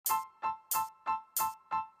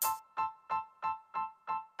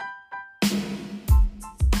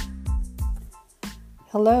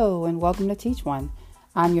Hello and welcome to Teach One.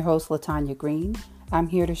 I'm your host, Latanya Green. I'm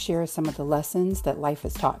here to share some of the lessons that life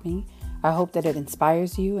has taught me. I hope that it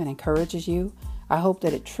inspires you and encourages you. I hope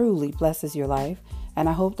that it truly blesses your life, and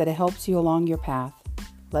I hope that it helps you along your path.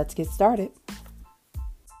 Let's get started.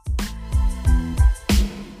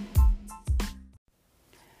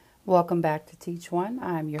 Welcome back to Teach One.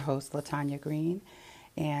 I'm your host, Latanya Green,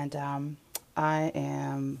 and I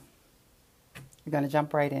am going to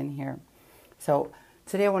jump right in here. So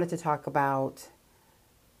today I wanted to talk about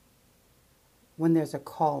when there's a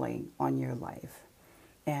calling on your life.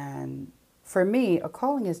 And for me, a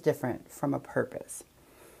calling is different from a purpose.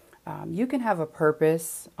 You can have a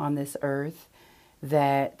purpose on this earth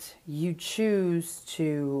that you choose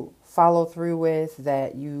to follow through with,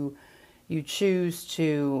 that you choose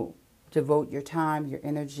to devote your time, your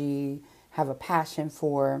energy, have a passion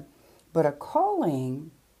for. But a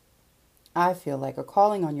calling, I feel like a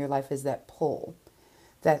calling on your life is that pull,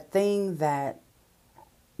 that thing that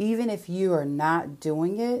even if you are not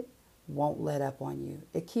doing it, won't let up on you.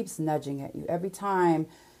 It keeps nudging at you. Every time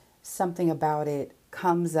something about it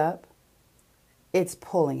comes up, it's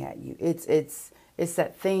pulling at you. It's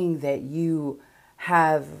that thing that you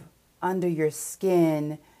have under your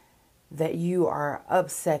skin that you are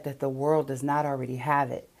upset that the world does not already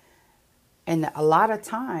have it. And a lot of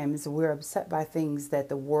times we're upset by things that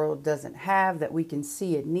the world doesn't have, that we can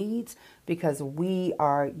see it needs, because we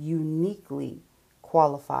are uniquely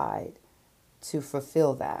qualified to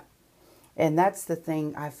fulfill that. And that's the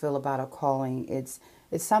thing I feel about a calling. It's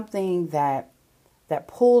something that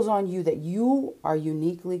pulls on you, that you are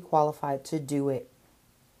uniquely qualified to do it.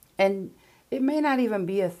 And it may not even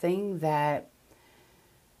be a thing that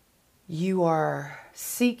you are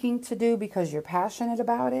seeking to do because you're passionate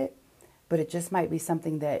about it, but it just might be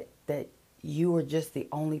something that you are just the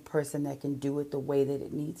only person that can do it the way that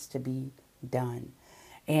it needs to be done.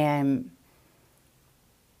 And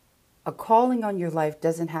a calling on your life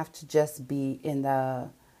doesn't have to just be in the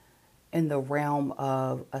realm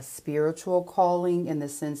of a spiritual calling, in the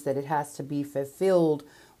sense that it has to be fulfilled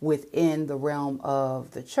within the realm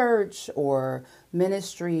of the church or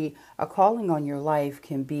ministry. A calling on your life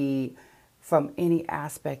can be from any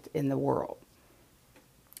aspect in the world.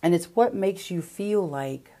 And it's what makes you feel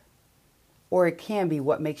like, or it can be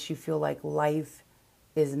what makes you feel like life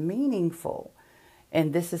is meaningful.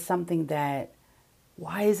 And this is something that,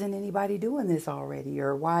 why isn't anybody doing this already?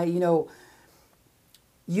 Or why, you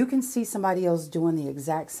can see somebody else doing the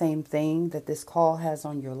exact same thing that this call has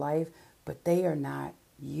on your life, but they are not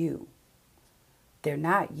you. They're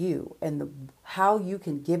not you. And how you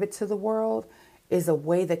can give it to the world is a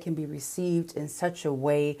way that can be received in such a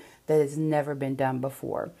way that has never been done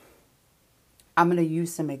before. I'm going to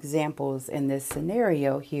use some examples in this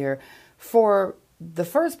scenario here. For the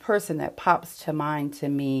first person that pops to mind to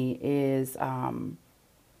me is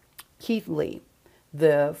Keith Lee,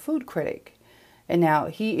 the food critic. And now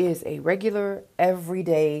he is a regular,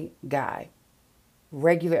 everyday guy.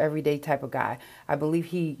 Regular, everyday type of guy. I believe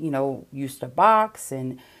he, used to box,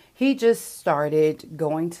 and he just started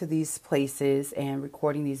going to these places and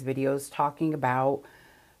recording these videos talking about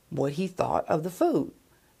what he thought of the food.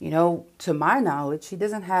 To my knowledge, he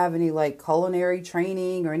doesn't have any culinary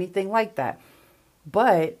training or anything like that.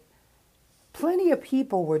 But plenty of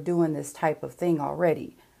people were doing this type of thing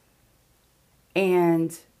already.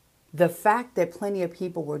 And the fact that plenty of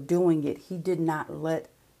people were doing it, he did not let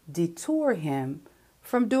detour him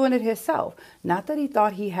from doing it himself. Not that he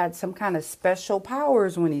thought he had some kind of special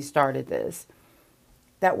powers when he started this.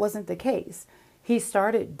 That wasn't the case. He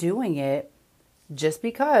started doing it just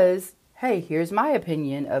because, hey, here's my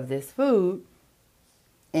opinion of this food,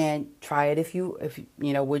 and try it if you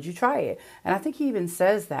would you try it? And I think he even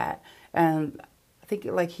says that. And I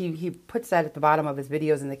think he puts that at the bottom of his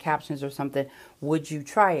videos in the captions or something. Would you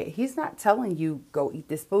try it? He's not telling you go eat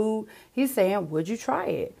this food. He's saying, would you try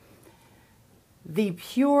it? The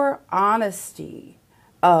pure honesty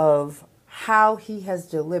of how he has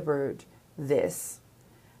delivered this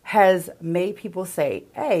has made people say,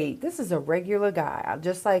 hey, this is a regular guy,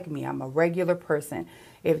 just like me. I'm a regular person.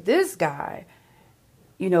 If this guy,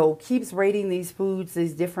 keeps rating these foods,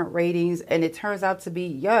 these different ratings, and it turns out to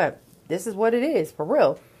be, this is what it is for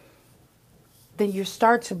real, then you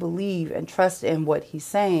start to believe and trust in what he's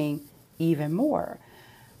saying even more.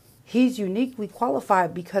 He's uniquely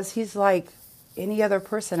qualified because he's like any other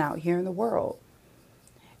person out here in the world.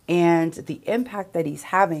 And the impact that he's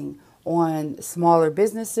having on smaller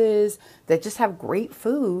businesses that just have great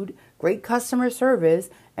food, great customer service,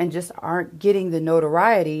 and just aren't getting the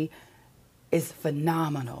notoriety is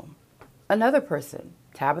phenomenal. Another person,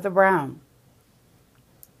 Tabitha Brown.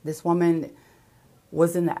 This woman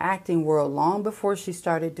was in the acting world long before she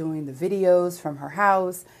started doing the videos from her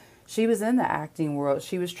house. She was in the acting world.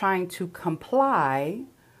 She was trying to comply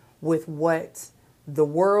with what the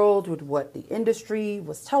world, with what the industry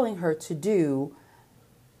was telling her to do.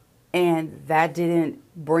 And that didn't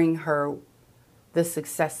bring her the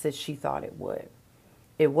success that she thought it would.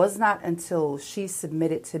 It was not until she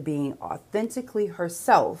submitted to being authentically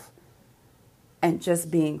herself and just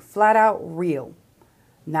being flat out real,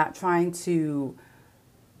 not trying to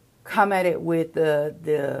come at it with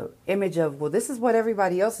the image of, well, this is what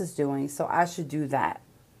everybody else is doing, so I should do that.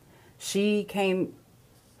 She came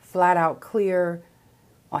flat out clear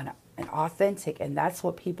on an authentic, and that's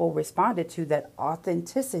what people responded to, that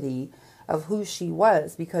authenticity of who she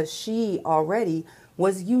was, because she already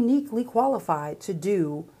was uniquely qualified to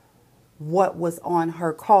do what was on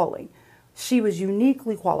her calling. She was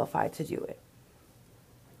uniquely qualified to do it.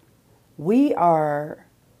 We are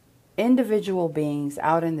individual beings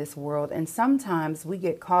out in this world, and sometimes we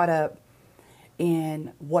get caught up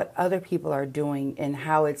in what other people are doing and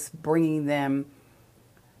how it's bringing them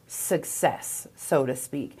success, so to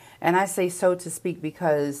speak. And I say so to speak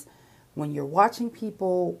because when you're watching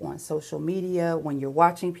people on social media, when you're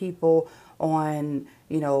watching people on,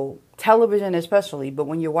 television especially, but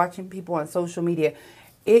when you're watching people on social media,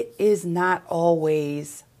 it is not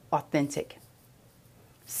always authentic.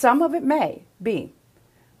 Some of it may be,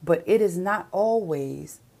 but it is not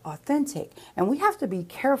always authentic. And we have to be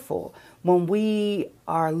careful when we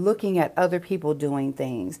are looking at other people doing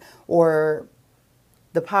things, or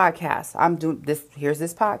the podcast. I'm doing this. Here's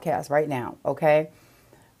this podcast right now. Okay.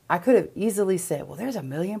 I could have easily said, well, there's a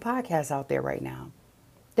million podcasts out there right now.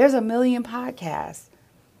 There's a million podcasts.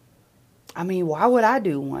 I mean, why would I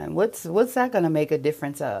do one? What's that going to make a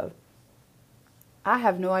difference of? I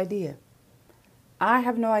have no idea. I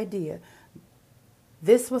have no idea.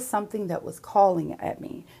 This was something that was calling at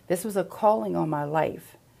me. This was a calling on my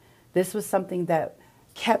life. This was something that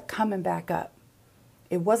kept coming back up.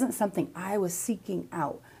 It wasn't something I was seeking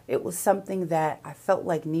out. It was something that I felt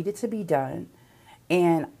like needed to be done.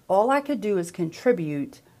 And all I could do is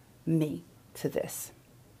contribute me to this.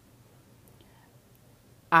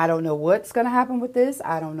 I don't know what's going to happen with this.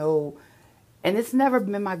 I don't know. And it's never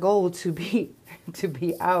been my goal to be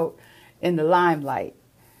out in the limelight.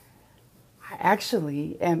 I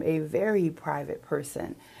actually am a very private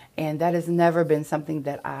person, and that has never been something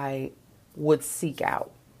that I would seek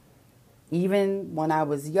out. Even when I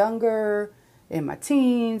was younger, in my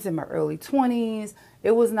teens, in my early 20s,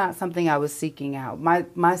 it was not something I was seeking out.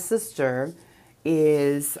 My sister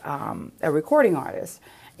is a recording artist,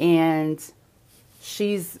 and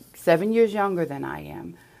she's 7 years younger than I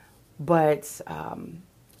am. But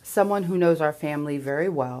someone who knows our family very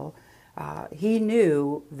well, he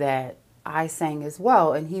knew that I sang as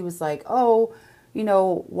well. And he was like, oh,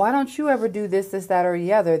 why don't you ever do this, that, or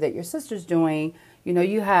the other that your sister's doing?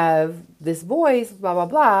 You have this voice, blah, blah,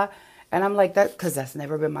 blah. And I'm like, that, because that's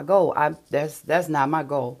never been my goal. That's not my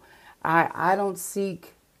goal. I don't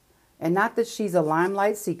seek, and not that she's a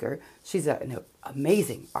limelight seeker. She's an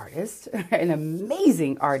amazing artist, an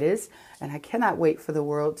amazing artist. And I cannot wait for the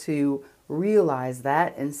world to realize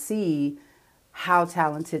that and see how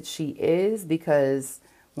talented she is, because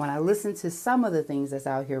when I listen to some of the things that's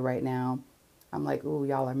out here right now, I'm like, ooh,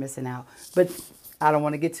 y'all are missing out. But I don't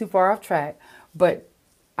want to get too far off track. But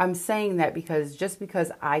I'm saying that because just because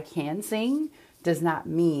I can sing does not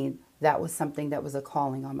mean that was something that was a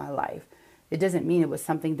calling on my life. It doesn't mean it was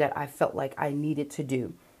something that I felt like I needed to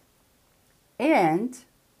do. And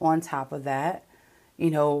on top of that,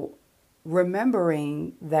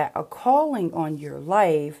 remembering that a calling on your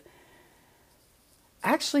life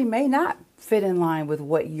actually may not fit in line with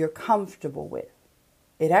what you're comfortable with.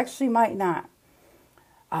 It actually might not.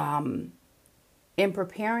 In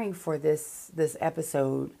preparing for this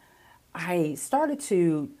episode, I started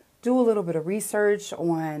to do a little bit of research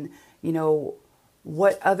on,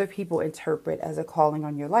 what other people interpret as a calling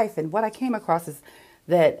on your life. And what I came across is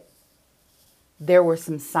that there were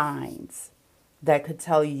some signs that could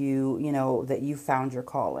tell you, that you found your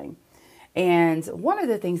calling. And one of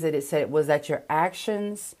the things that it said was that your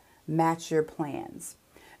actions match your plans.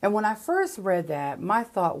 And when I first read that, my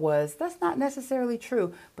thought was, that's not necessarily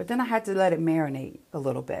true. But then I had to let it marinate a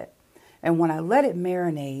little bit. And when I let it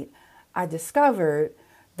marinate, I discovered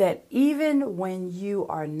that even when you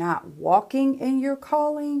are not walking in your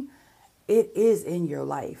calling, it is in your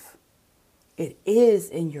life. It is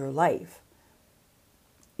in your life.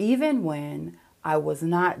 Even when I was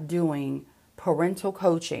not doing parental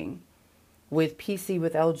coaching with PC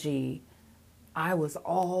with LG, I was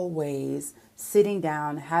always sitting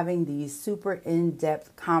down, having these super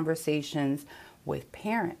in-depth conversations with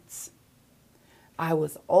parents. I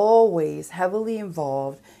was always heavily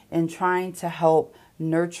involved in trying to help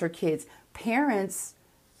nurture kids. Parents,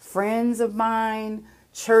 friends of mine,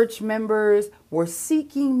 church members were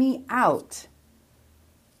seeking me out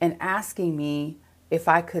and asking me if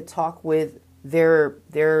I could talk with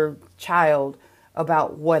their child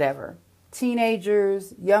about whatever.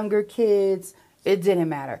 Teenagers, younger kids, it didn't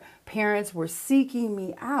matter. Parents were seeking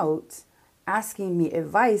me out, asking me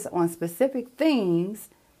advice on specific things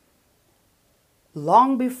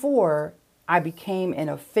long before I became an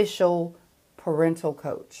official parental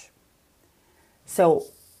coach. So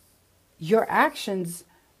your actions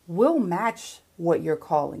will match what your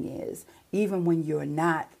calling is, even when you're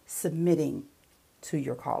not submitting to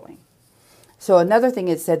your calling. So another thing,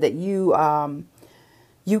 it said that you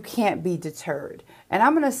can't be deterred. And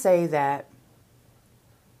I'm going to say that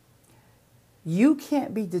you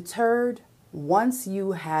can't be deterred once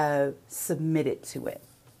you have submitted to it.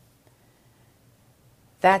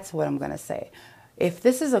 That's what I'm going to say. If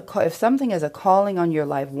something is a calling on your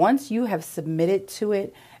life, once you have submitted to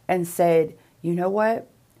it and said, you know what,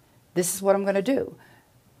 this is what I'm going to do,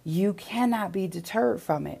 you cannot be deterred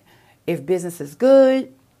from it. If business is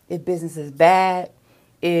good, if business is bad,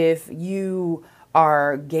 if you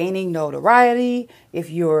are gaining notoriety,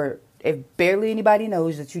 if barely anybody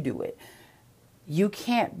knows that you do it, you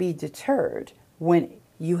can't be deterred when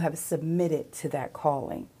you have submitted to that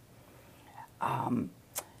calling.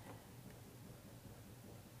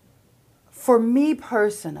 For me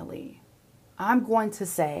personally, I'm going to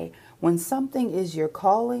say when something is your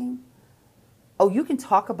calling, you can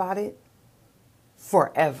talk about it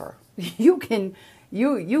forever. You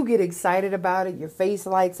get excited about it. Your face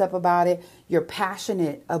lights up about it. You're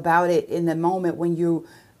passionate about it in the moment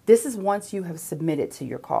this is once you have submitted to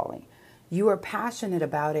your calling. You are passionate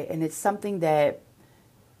about it, and it's something that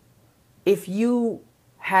if you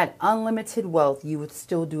had unlimited wealth, you would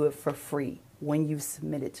still do it for free when you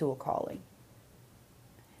submitted to a calling.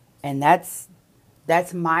 And that's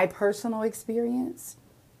my personal experience.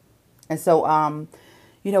 And so,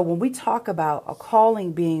 when we talk about a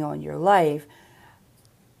calling being on your life,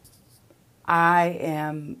 I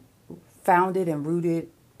am founded and rooted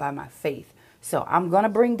by my faith. So I'm going to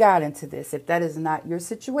bring God into this. If that is not your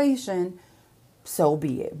situation, so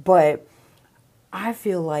be it. But I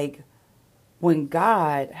feel like when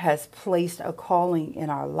God has placed a calling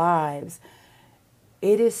in our lives,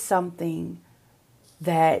 it is something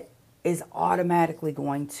that is automatically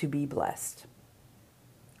going to be blessed.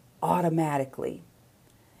 Automatically.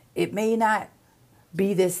 It may not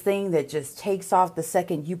be this thing that just takes off the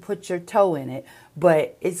second you put your toe in it,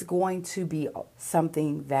 but it's going to be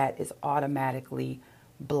something that is automatically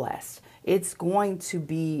blessed. It's going to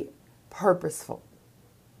be purposeful.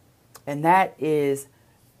 And that is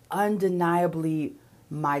undeniably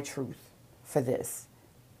my truth for this.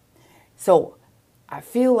 So I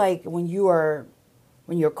feel like when you're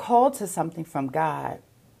called to something from God,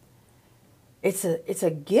 it's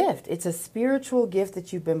a gift. It's a spiritual gift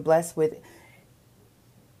that you've been blessed with.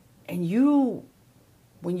 And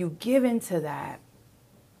when you give into that,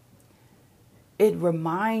 it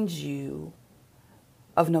reminds you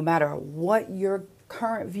of, no matter what your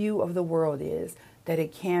current view of the world is, that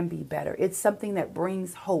it can be better. It's something that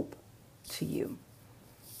brings hope to you.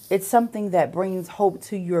 It's something that brings hope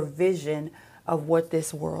to your vision of what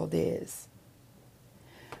this world is.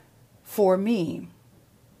 For me,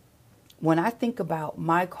 when I think about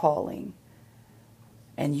my calling,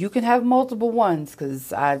 and you can have multiple ones,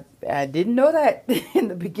 because I didn't know that in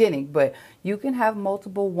the beginning, but you can have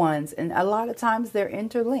multiple ones, and a lot of times they're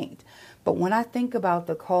interlinked. But when I think about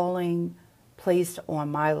the calling placed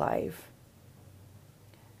on my life,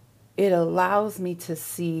 it allows me to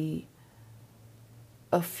see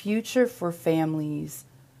a future for families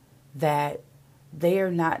that they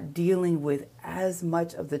are not dealing with as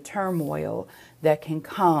much of the turmoil that can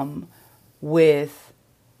come with,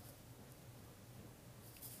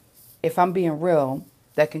 if I'm being real,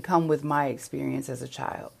 that can come with my experience as a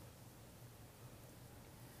child.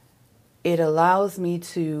 It allows me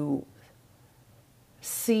to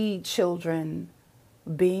see children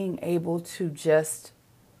being able to just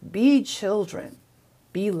be children,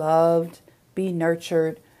 be loved, be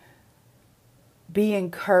nurtured, be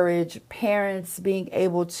encouraged, parents being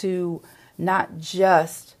able to not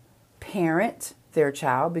just parent their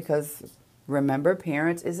child, because remember,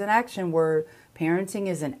 parent is an action word. Parenting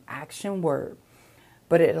is an action word.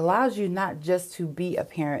 But it allows you not just to be a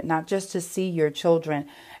parent, not just to see your children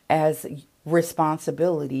as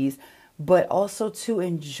responsibilities, but also to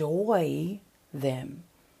enjoy them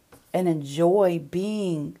and enjoy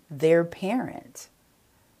being their parent.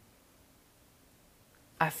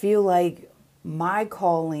 I feel like my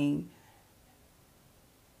calling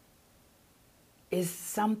is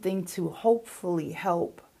something to hopefully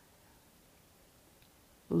help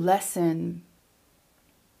lessen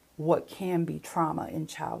what can be trauma in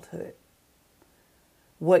childhood,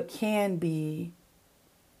 what can be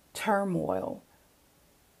turmoil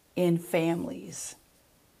in families.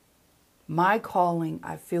 My calling,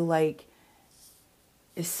 I feel like,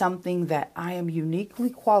 is something that I am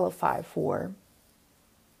uniquely qualified for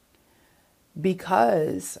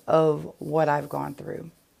because of what I've gone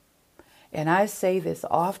through. And I say this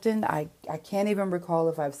often. I can't even recall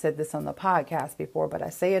if I've said this on the podcast before, but I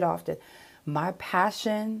say it often. My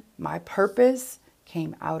passion, my purpose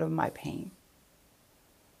came out of my pain.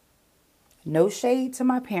 No shade to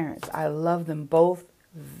my parents. I love them both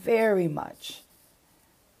very much.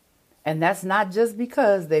 And that's not just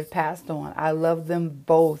because they've passed on. I love them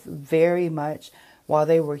both very much while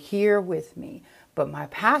they were here with me. But my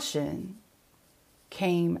passion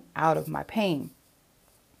came out of my pain.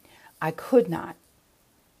 I could not,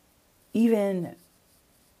 even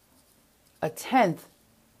a tenth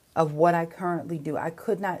of what I currently do, I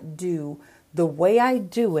could not do the way I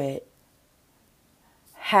do it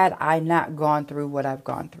had I not gone through what I've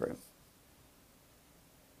gone through.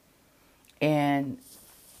 And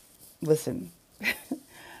listen,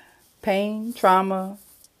 pain, trauma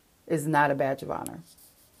is not a badge of honor.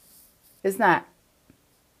 It's not.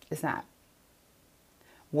 It's not.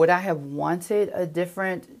 Would I have wanted a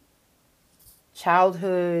different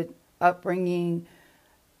childhood upbringing?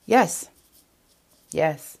 Yes.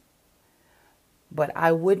 Yes. But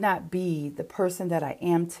I would not be the person that I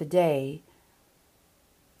am today,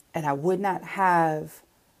 and I would not have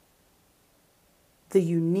the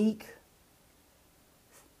unique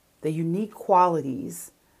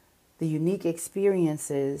qualities, the unique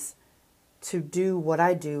experiences to do what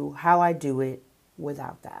I do, how I do it,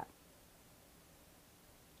 without that.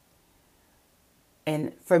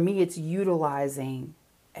 And for me, it's utilizing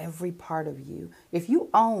every part of you. If you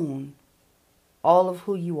own all of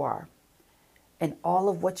who you are and all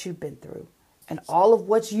of what you've been through and all of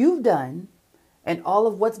what you've done and all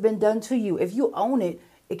of what's been done to you, if you own it,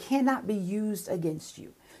 it cannot be used against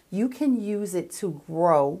you. You can use it to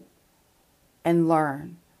grow and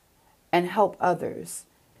learn and help others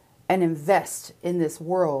and invest in this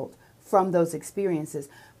world from those experiences.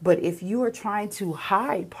 But if you are trying to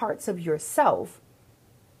hide parts of yourself,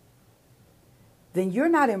 then you're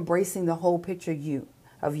not embracing the whole picture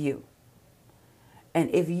of you. And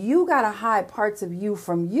if you got to hide parts of you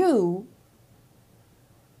from you,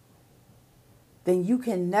 then you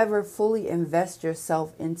can never fully invest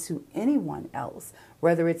yourself into anyone else,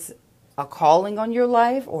 whether it's a calling on your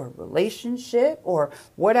life or a relationship or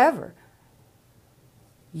whatever.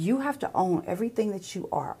 You have to own everything that you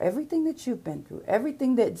are, everything that you've been through,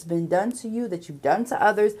 everything that's been done to you, that you've done to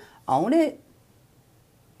others. Own it.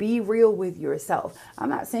 Be real with yourself. I'm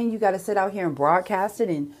not saying you got to sit out here and broadcast it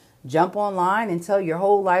and jump online and tell your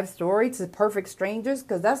whole life story to perfect strangers,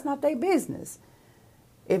 because that's not their business.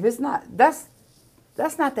 If it's not, that's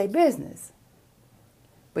not their business.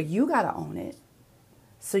 But you got to own it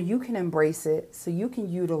so you can embrace it, so you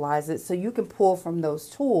can utilize it, so you can pull from those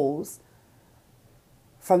tools,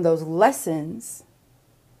 from those lessons,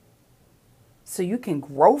 so you can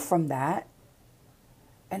grow from that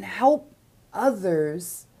and help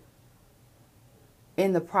others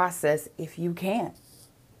in the process if you can.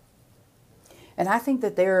 And I think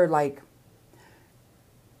that there are, like,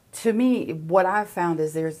 to me, what I've found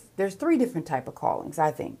is there's three different type of callings,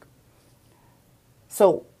 I think.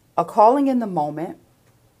 So a calling in the moment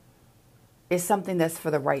is something that's for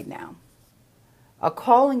the right now. A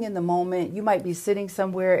calling in the moment, you might be sitting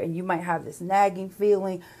somewhere and you might have this nagging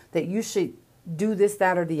feeling that you should do this,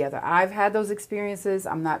 that, or the other. I've had those experiences.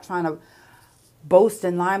 I'm not trying to boast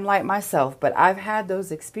and limelight myself, but I've had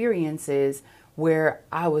those experiences where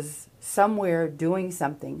I was somewhere doing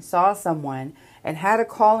something, saw someone, and had a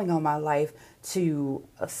calling on my life to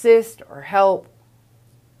assist or help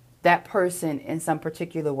that person in some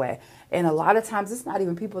particular way. And a lot of times it's not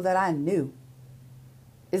even people that I knew.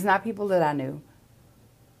 It's not people that I knew.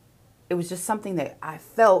 It was just something that I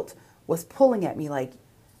felt was pulling at me like,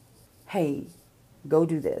 hey, go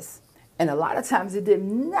do this. And a lot of times it did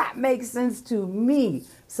not make sense to me.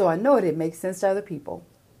 So I know it didn't make sense to other people.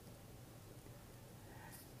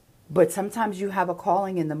 But sometimes you have a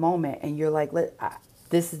calling in the moment and you're like,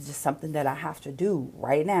 this is just something that I have to do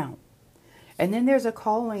right now. And then there's a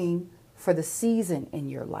calling for the season in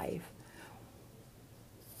your life.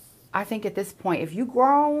 I think at this point, if you've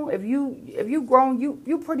grown,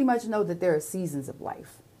 you pretty much know that there are seasons of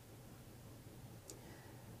life.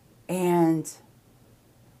 And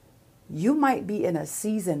you might be in a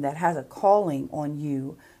season that has a calling on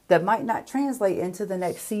you that might not translate into the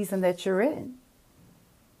next season that you're in.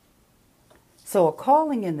 So a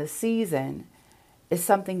calling in the season is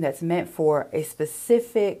something that's meant for a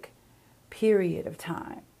specific period of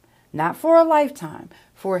time, not for a lifetime,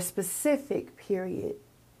 for a specific period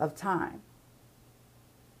of time.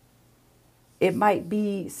 It might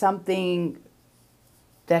be something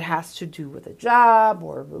that has to do with a job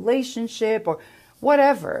or a relationship or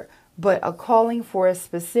whatever, but a calling for a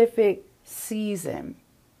specific season.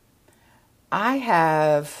 I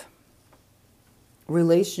have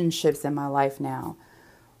relationships in my life now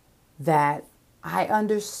that I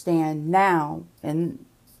understand now, and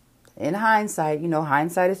in hindsight,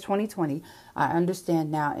 hindsight is 2020. I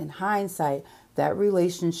understand now in hindsight that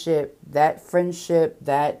relationship, that friendship,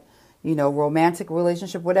 that, romantic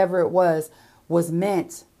relationship, whatever it was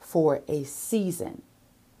meant for a season.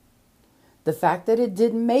 The fact that it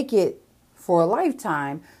didn't make it for a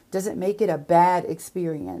lifetime doesn't make it a bad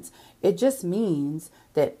experience. It just means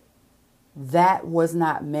that was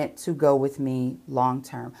not meant to go with me long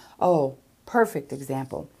term. Oh, perfect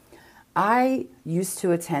example. I used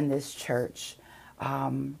to attend this church,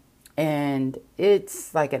 and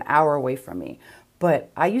it's like an hour away from me. But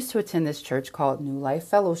I used to attend this church called New Life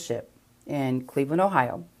Fellowship in Cleveland,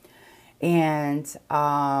 Ohio. And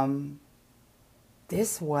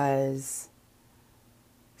this was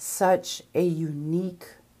such a unique,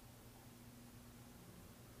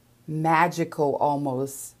 magical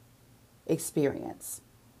almost experience.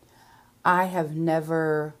 I have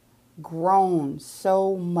never grown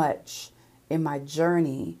so much in my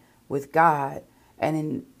journey with God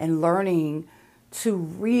and in learning to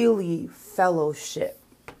really fellowship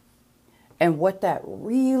and what that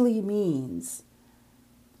really means.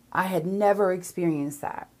 I had never experienced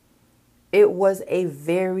that. It was a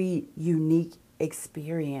very unique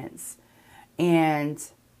experience. And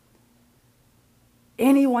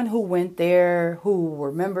anyone who went there, who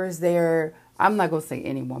were members there, I'm not going to say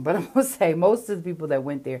anyone, but I'm going to say most of the people that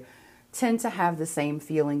went there tend to have the same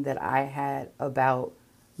feeling that I had about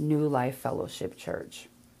New Life Fellowship Church.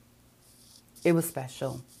 It was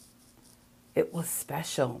special. It was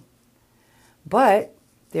special. But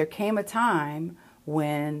there came a time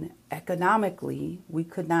when economically we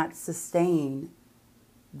could not sustain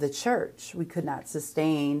the church. We could not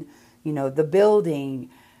sustain, the building,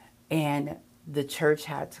 and the church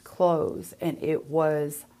had to close, and it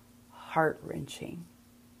was heart-wrenching.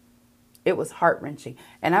 It was heart-wrenching.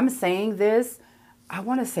 And I'm saying this, I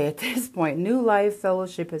want to say at this point, New Life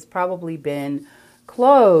Fellowship has probably been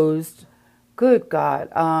closed, good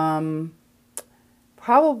God,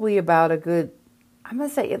 probably about a good, I'm going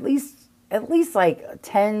to say at least like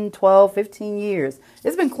 10, 12, 15 years.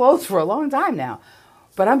 It's been closed for a long time now,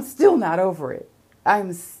 but I'm still not over it.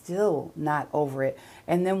 I'm still not over it.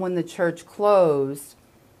 And then when the church closed,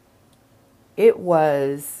 it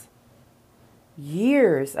was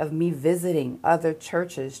years of me visiting other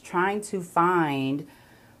churches, trying to find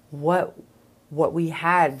what we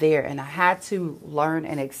had there. And I had to learn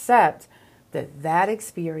and accept that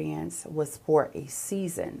experience was for a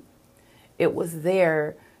season. It was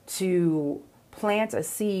there to plant a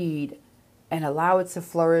seed and allow it to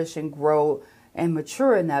flourish and grow and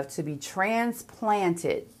mature enough to be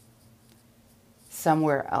transplanted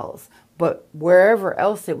somewhere else. But wherever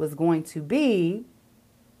else it was going to be,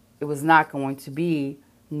 it was not going to be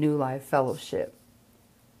New Life Fellowship.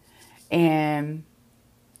 And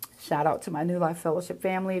shout out to my New Life Fellowship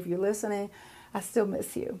family. If you're listening, I still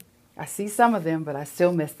miss you. I see some of them, but I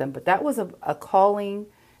still miss them. But that was a calling.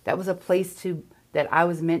 That was a place that I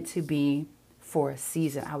was meant to be for a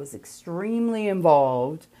season. I was extremely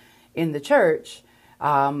involved in the church,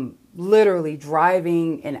 literally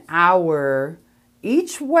driving an hour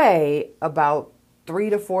each way about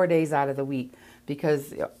 3 to 4 days out of the week.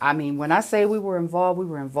 Because, when I say we were involved, we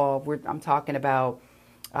were involved. I'm talking about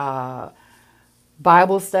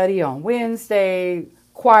Bible study on Wednesday,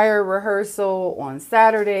 choir rehearsal on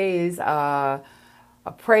Saturdays, a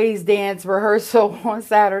praise dance rehearsal on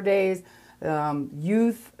Saturdays,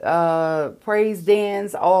 youth praise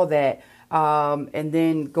dance, all that. And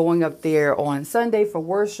then going up there on Sunday for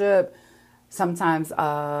worship. Sometimes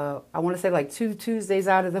I want to say like 2 Tuesdays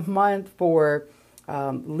out of the month for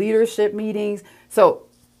leadership meetings. So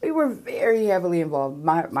we were very heavily involved.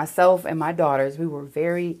 Myself and my daughters, we were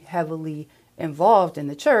very heavily involved in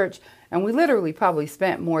the church. And we literally probably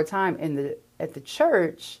spent more time at the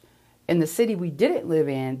church in the city we didn't live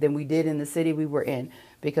in than we did in the city we were in.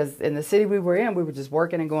 Because in the city we were in, we were just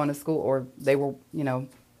working and going to school, or they were,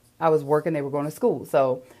 I was working, they were going to school.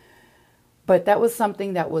 So, but that was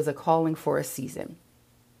something that was a calling for a season.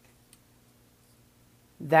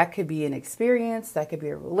 That could be an experience, that could be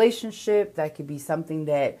a relationship, that could be something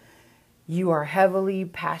that you are heavily,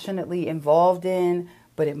 passionately involved in,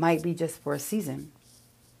 but it might be just for a season.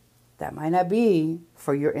 That might not be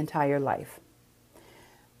for your entire life.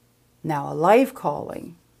 Now, a life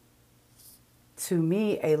calling, to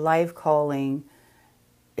me, a life calling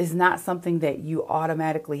is not something that you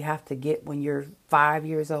automatically have to get when you're 5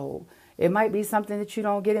 years old. It might be something that you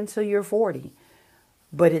don't get until you're 40,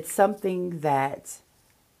 but it's something that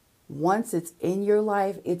once it's in your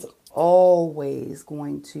life, it's always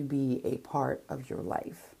going to be a part of your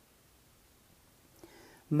life.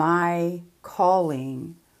 My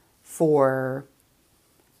calling for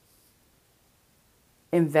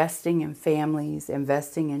investing in families,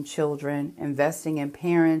 investing in children, investing in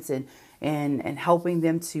parents, and helping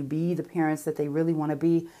them to be the parents that they really want to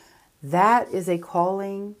be, that is a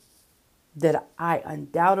calling that I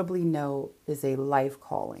undoubtedly know is a life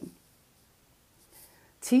calling.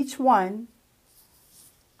 Teach one,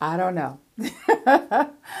 I don't know.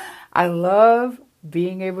 I love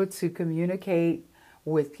being able to communicate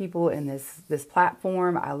with people in this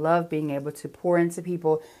platform. I love being able to pour into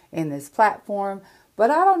people in this platform,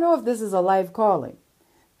 but I don't know if this is a life calling.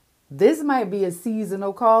 This might be a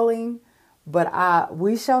seasonal calling, but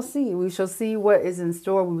we shall see. We shall see what is in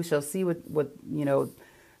store. We shall see what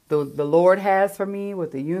the Lord has for me,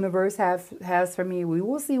 what the universe has for me. We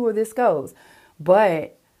will see where this goes.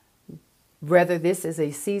 But whether this is a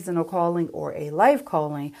seasonal calling or a life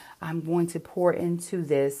calling, I'm going to pour into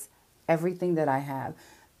this everything that I have.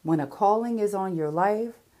 When a calling is on your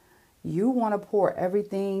life, you want to pour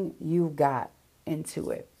everything you've got into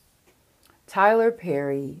it. Tyler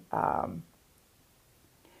Perry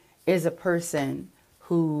is a person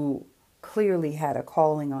who clearly had a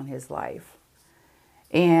calling on his life.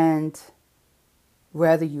 And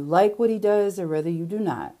whether you like what he does or whether you do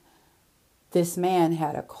not, this man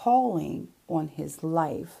had a calling on his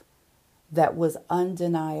life that was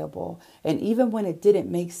undeniable. And even when it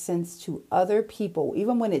didn't make sense to other people,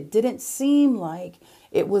 even when it didn't seem like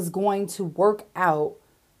it was going to work out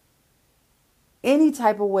any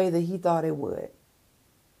type of way that he thought it would,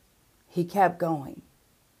 he kept going.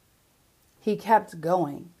 He kept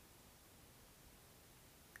going.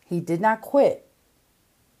 He did not quit.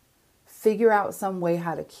 Figure out some way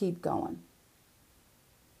how to keep going.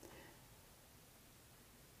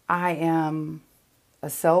 I am a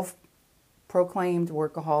self-proclaimed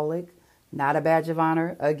workaholic, not a badge of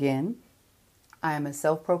honor. Again, I am a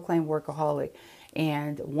self-proclaimed workaholic.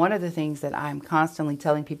 And one of the things that I'm constantly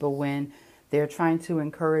telling people when they're trying to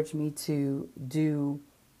encourage me to do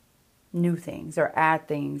new things or add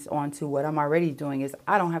things onto what I'm already doing is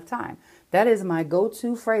I don't have time. That is my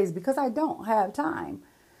go-to phrase because I don't have time.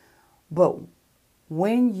 But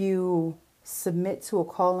when you submit to a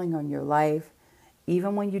calling on your life,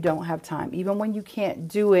 even when you don't have time, even when you can't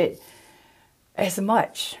do it as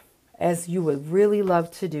much as you would really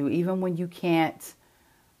love to do, even when you can't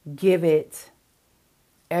give it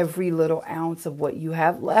every little ounce of what you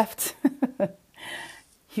have left,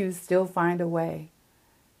 you still find a way.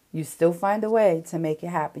 You still find a way to make it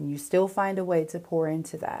happen. You still find a way to pour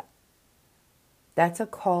into that. That's a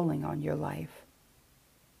calling on your life.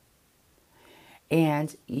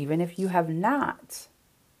 And even if you have not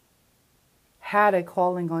had a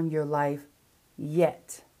calling on your life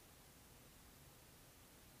yet,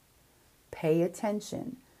 pay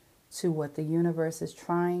attention to what the universe is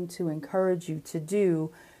trying to encourage you to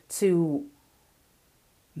do to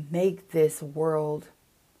make this world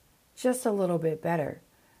just a little bit better,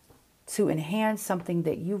 to enhance something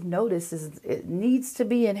that you've noticed it needs to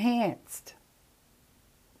be enhanced.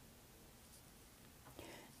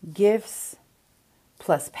 Gifts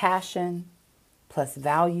plus passion plus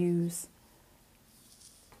values,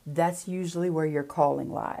 that's usually where your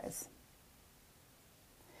calling lies.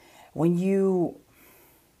 When you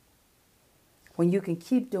can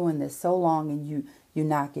keep doing this so long and you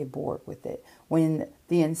not get bored with it, when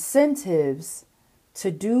the incentives to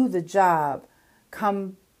do the job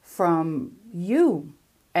come from you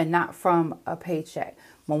and not from a paycheck.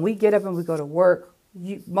 When we get up and we go to work,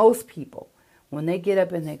 most people, when they get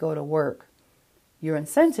up and they go to work, your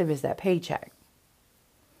incentive is that paycheck.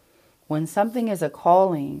 When something is a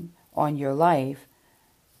calling on your life,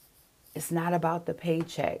 it's not about the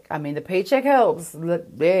paycheck. I mean, the paycheck helps.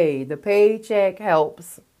 Hey, the paycheck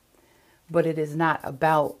helps. But it is not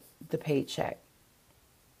about the paycheck.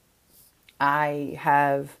 I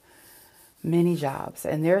have many jobs.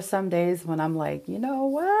 And there are some days when I'm like, you know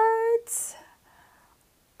what?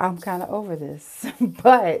 I'm kind of over this.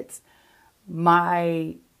 But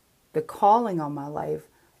the calling on my life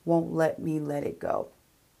won't let me let it go.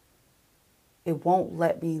 it won't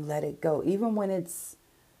let me let it go. Even when it's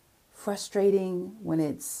frustrating, when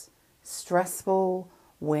it's stressful,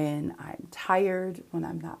 when I'm tired, when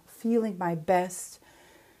I'm not feeling my best,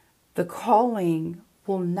 the calling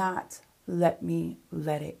will not let me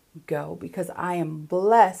let it go, because I am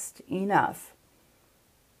blessed enough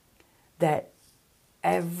that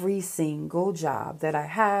every single job that I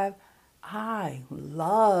have, I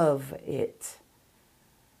love it.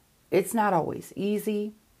 It's not always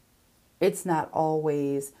easy. It's not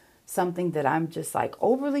always something that I'm just like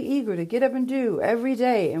overly eager to get up and do every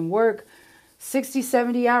day and work 60,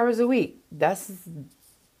 70 hours a week.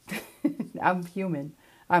 I'm human.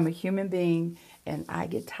 I'm a human being, and I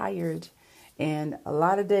get tired. And a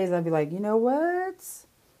lot of days I'll be like, you know what?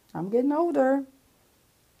 I'm getting older.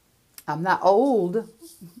 I'm not old.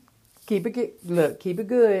 Keep it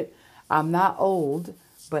good. I'm not old,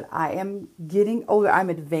 but I am getting older. I'm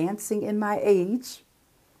advancing in my age,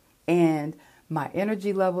 and my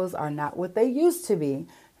energy levels are not what they used to be.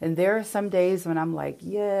 And there are some days when I'm like,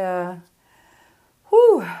 yeah,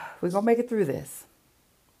 we're going to make it through this.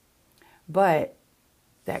 But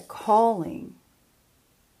that calling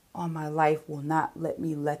on my life will not let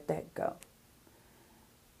me let that go.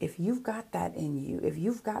 If you've got that in you, if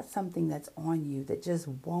you've got something that's on you that just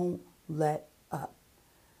won't let up,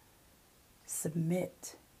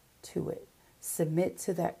 submit to it. Submit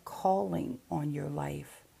to that calling on your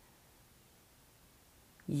life.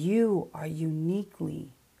 You are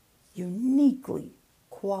uniquely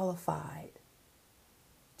qualified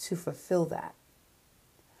to fulfill that,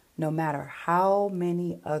 no matter how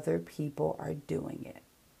many other people are doing it.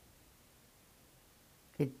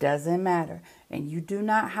 It doesn't matter. And you do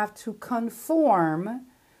not have to conform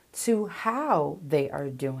to how they are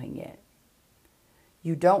doing it.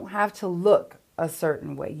 You don't have to look a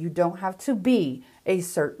certain way. You don't have to be a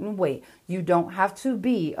certain way. You don't have to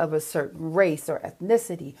be of a certain race or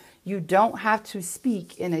ethnicity. You don't have to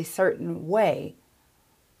speak in a certain way.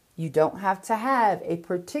 You don't have to have a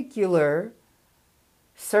particular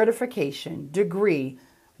certification, degree,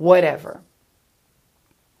 whatever.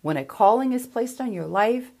 When a calling is placed on your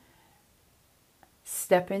life,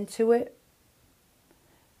 step into it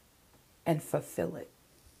and fulfill it.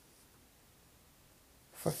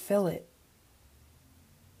 Fulfill it.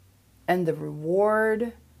 And the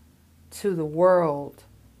reward to the world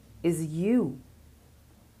is you.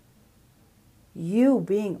 You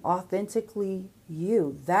being authentically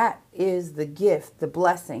you. That is the gift, the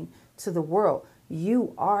blessing to the world.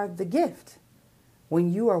 You are the gift.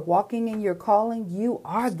 When you are walking in your calling, you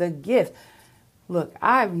are the gift. Look,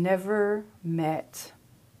 I've never met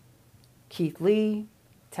Keith Lee,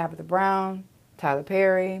 Tabitha Brown, Tyler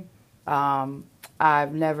Perry.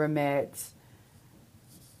 I've never met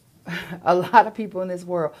a lot of people in this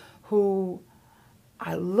world who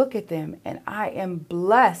I look at them and I am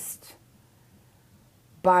blessed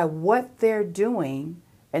by what they're doing,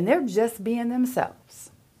 and they're just being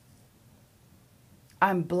themselves.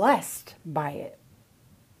 I'm blessed by it.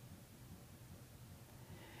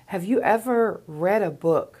 Have you ever read a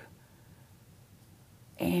book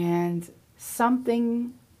and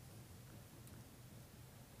something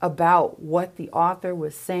about what the author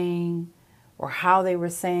was saying or how they were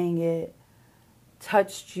saying it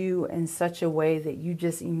touched you in such a way that you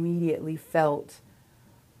just immediately felt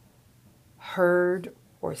heard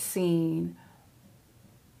or seen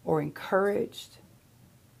or encouraged?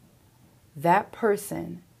 That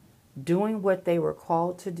person doing what they were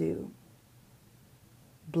called to do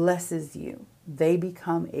blesses you. They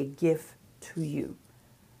become a gift to you,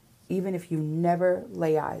 even if you never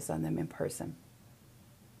lay eyes on them in person.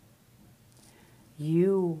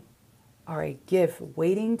 You are a gift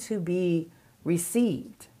waiting to be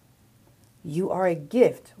received. You are a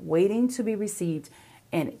gift waiting to be received.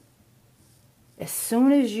 And as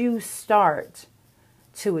soon as you start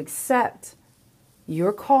to accept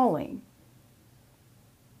your calling,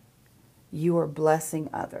 you are blessing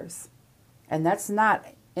others. And that's not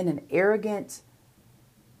in an arrogant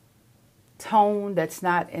tone. That's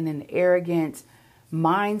not in an arrogant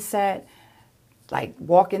mindset. Like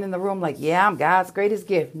walking in the room like, yeah, I'm God's greatest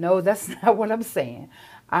gift. No, that's not what I'm saying.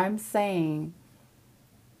 I'm saying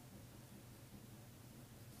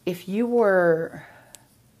if you were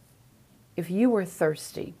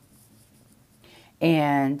thirsty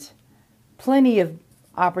and plenty of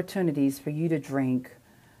opportunities for you to drink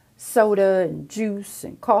soda and juice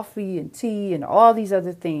and coffee and tea and all these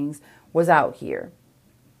other things was out here,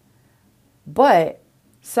 but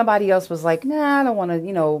somebody else was like, nah, I don't want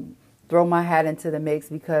to, throw my hat into the mix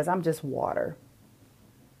because I'm just water.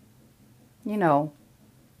 I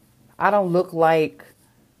don't look like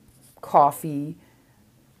coffee.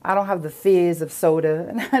 I don't have the fizz of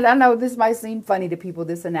soda. And I know this might seem funny to people,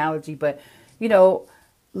 this analogy, but,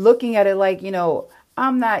 looking at it like,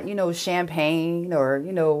 I'm not, champagne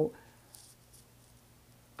or,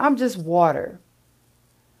 I'm just water.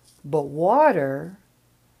 But water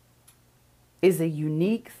is a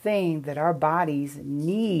unique thing that our bodies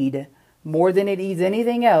need more than it needs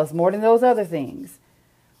anything else, more than those other things.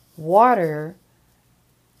 Water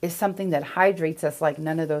is something that hydrates us like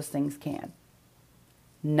none of those things can.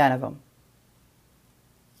 None of them.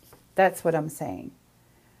 That's what I'm saying.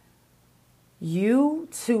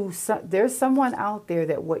 There's someone out there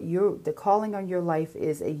that the calling on your life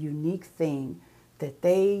is a unique thing that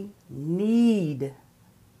they need.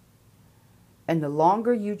 And the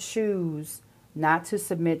longer you choose not to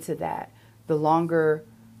submit to that, the longer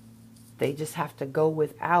they just have to go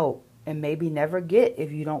without and maybe never get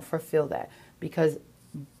if you don't fulfill that. Because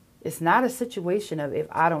it's not a situation of if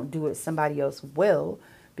I don't do it, somebody else will.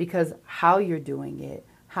 Because how you're doing it,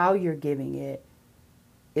 how you're giving it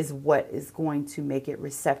is what is going to make it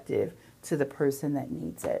receptive to the person that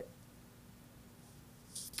needs it.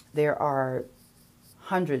 There are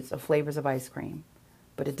hundreds of flavors of ice cream,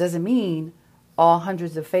 but it doesn't mean all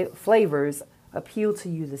hundreds of flavors appeal to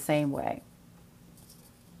you the same way.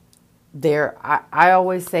 I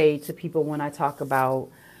always say to people when I talk about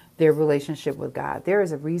their relationship with God, there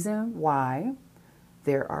is a reason why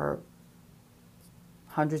there are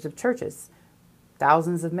hundreds of churches,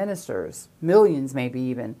 thousands of ministers, millions maybe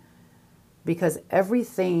even, because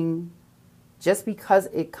everything, just because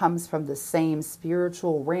it comes from the same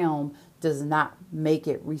spiritual realm, does not make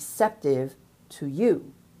it receptive to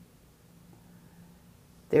you.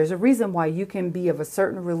 There's a reason why you can be of a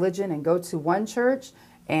certain religion and go to one church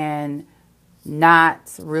and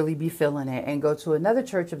not really be feeling it, and go to another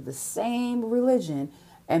church of the same religion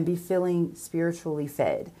and be feeling spiritually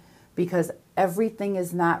fed, because everything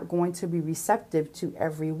is not going to be receptive to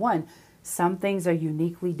everyone. Some things are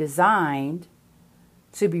uniquely designed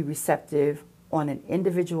to be receptive on an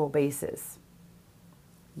individual basis.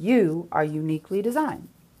 You are uniquely designed.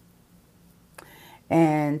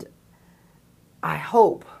 And I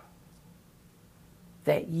hope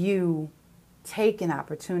that you take an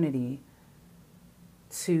opportunity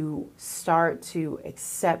to start to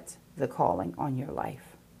accept the calling on your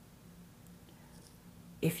life.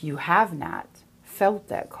 If you have not felt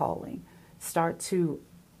that calling, start to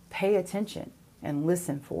pay attention and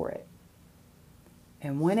listen for it.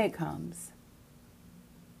 And when it comes,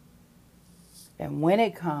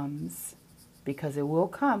 because it will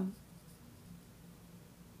come,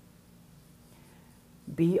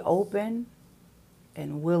 be open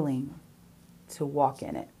and willing to walk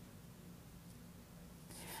in it.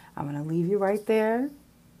 I'm going to leave you right there.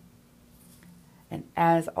 And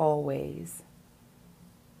as always,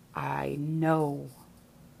 I know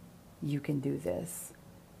you can do this.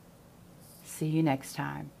 See you next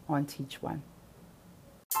time on Teach One.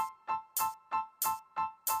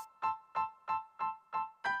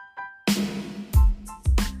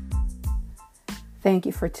 Thank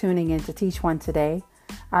you for tuning in to Teach One today.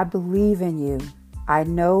 I believe in you. I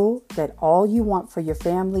know that all you want for your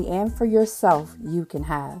family and for yourself, you can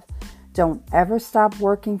have. Don't ever stop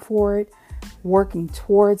working for it, working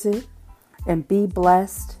towards it, and be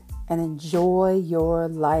blessed and enjoy your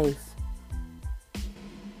life.